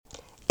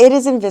It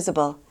is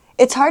invisible.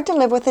 It's hard to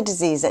live with a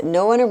disease that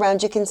no one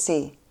around you can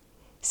see.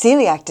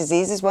 Celiac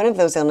disease is one of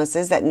those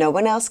illnesses that no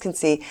one else can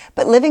see,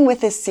 but living with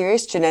this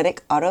serious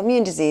genetic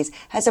autoimmune disease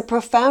has a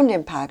profound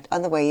impact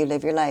on the way you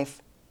live your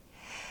life.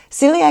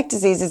 Celiac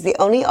disease is the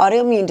only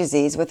autoimmune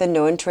disease with a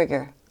known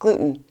trigger,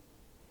 gluten.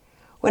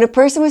 When a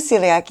person with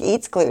celiac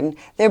eats gluten,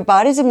 their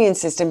body's immune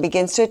system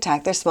begins to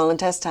attack their small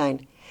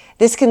intestine.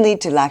 This can lead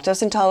to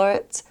lactose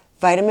intolerance,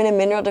 vitamin and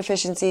mineral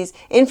deficiencies,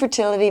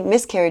 infertility,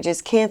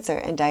 miscarriages, cancer,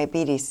 and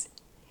diabetes.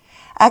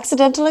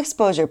 Accidental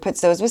exposure puts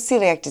those with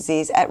celiac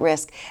disease at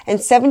risk, and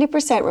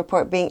 70%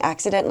 report being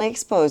accidentally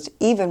exposed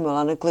even while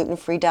on a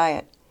gluten-free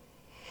diet.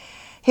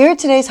 Here are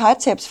today's hot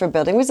tips for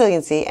building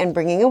resiliency and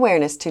bringing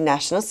awareness to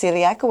National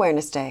Celiac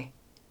Awareness Day.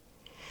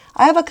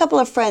 I have a couple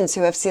of friends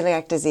who have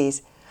celiac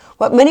disease.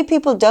 What many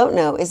people don't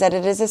know is that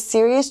it is a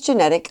serious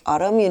genetic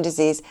autoimmune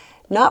disease,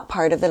 not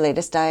part of the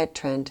latest diet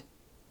trend.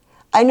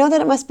 I know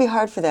that it must be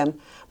hard for them.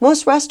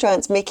 Most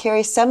restaurants may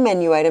carry some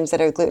menu items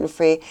that are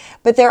gluten-free,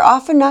 but they're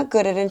often not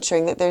good at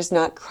ensuring that there's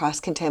not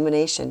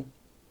cross-contamination.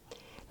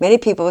 Many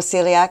people with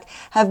celiac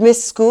have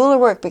missed school or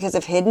work because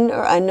of hidden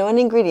or unknown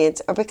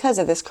ingredients or because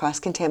of this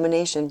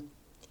cross-contamination.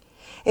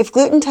 If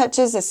gluten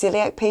touches a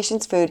celiac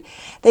patient's food,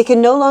 they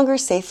can no longer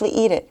safely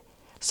eat it.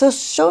 So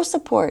show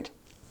support,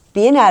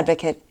 be an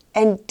advocate,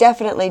 and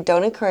definitely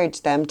don't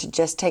encourage them to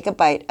just take a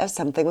bite of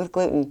something with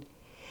gluten.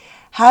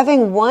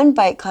 Having one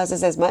bite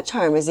causes as much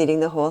harm as eating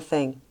the whole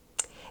thing.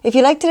 If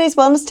you like today's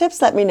wellness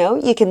tips, let me know.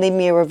 You can leave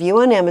me a review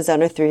on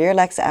Amazon or through your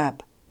Alexa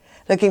app.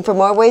 Looking for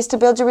more ways to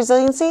build your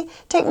resiliency?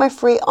 Take my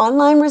free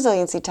online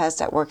resiliency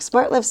test at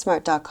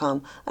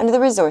WorkSmartLivesmart.com under the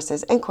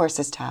Resources and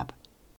Courses tab.